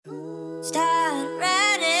Start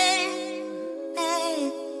running,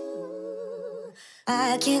 hey.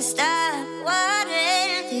 I can't stop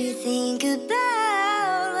wondering. Do you think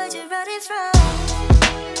about what you're running from?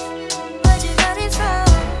 What you're running from?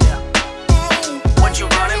 Hey. What you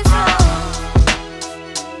running from?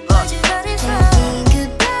 What you're running from? Think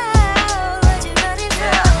about what you're running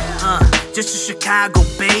from. Just a Chicago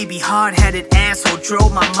baby, hard-headed asshole,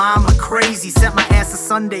 drove my mama crazy, sent my ass to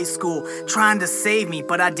Sunday school, trying to save me,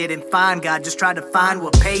 but I didn't find God, just tried to find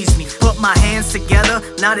what pays me. Put my hands together,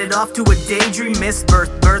 nodded off to a daydream, missed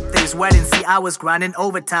birthdays, weddings, see I was grinding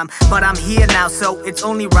overtime, but I'm here now, so it's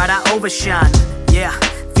only right I overshine, yeah.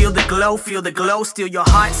 Feel the glow, steal your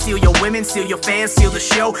heart, steal your women, steal your fans, steal the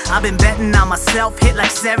show. I've been betting on myself, hit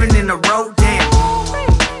like 7 in a row, damn.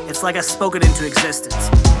 It's like I spoke it into existence.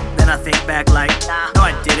 Then I think back like, no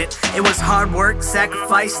I didn't. It was hard work,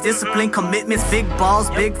 sacrifice, discipline, commitments, big balls,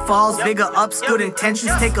 big falls, bigger ups, good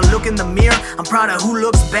intentions. Take a look in the mirror, I'm proud of who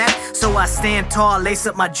looks back. So I stand tall, lace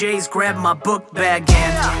up my J's, grab my book bag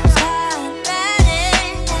and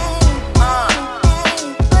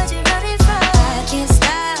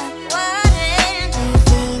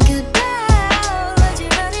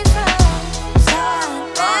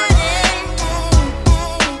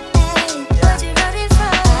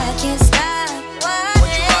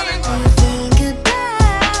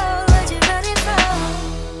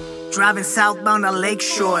driving southbound on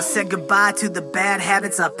Lakeshore, said goodbye to the bad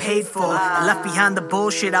habits I paid for. I left behind the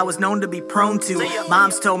bullshit I was known to be prone to.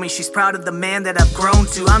 Mom's told me she's proud of the man that I've grown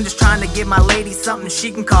to. I'm just trying to give my lady something she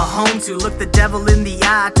can call home to. Look the devil in the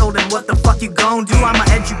eye, I told him what the fuck you gon' do. I'm an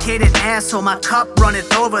educated asshole, my cup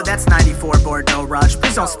runneth over. That's 94 Bordeaux, Raj,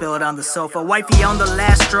 please don't spill it on the sofa. Wifey on the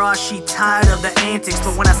last straw, she tired of the antics.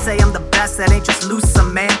 But when I say I'm the best, that ain't just loose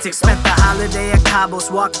semantics. Spent the holiday at Cabos,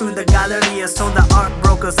 walked through the Gallerias, told the art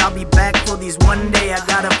brokers I'll be back for these one day. I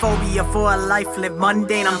got a phobia for a life lived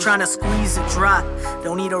mundane. I'm trying to squeeze it dry,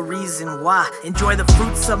 don't need a reason why. Enjoy the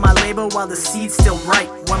fruits of my labor while the seed's still ripe.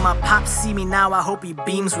 When my pops see me now, I hope he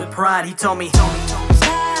beams with pride. He told me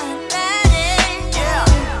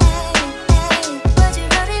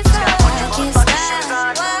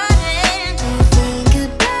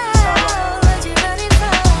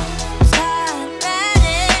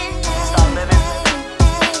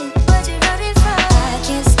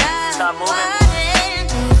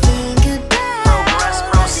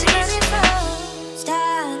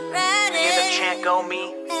go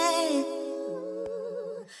me.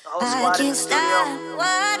 The whole squad in the studio.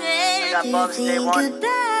 I got Bubs day one.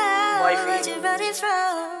 Wifey.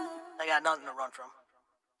 I got nothing to run from.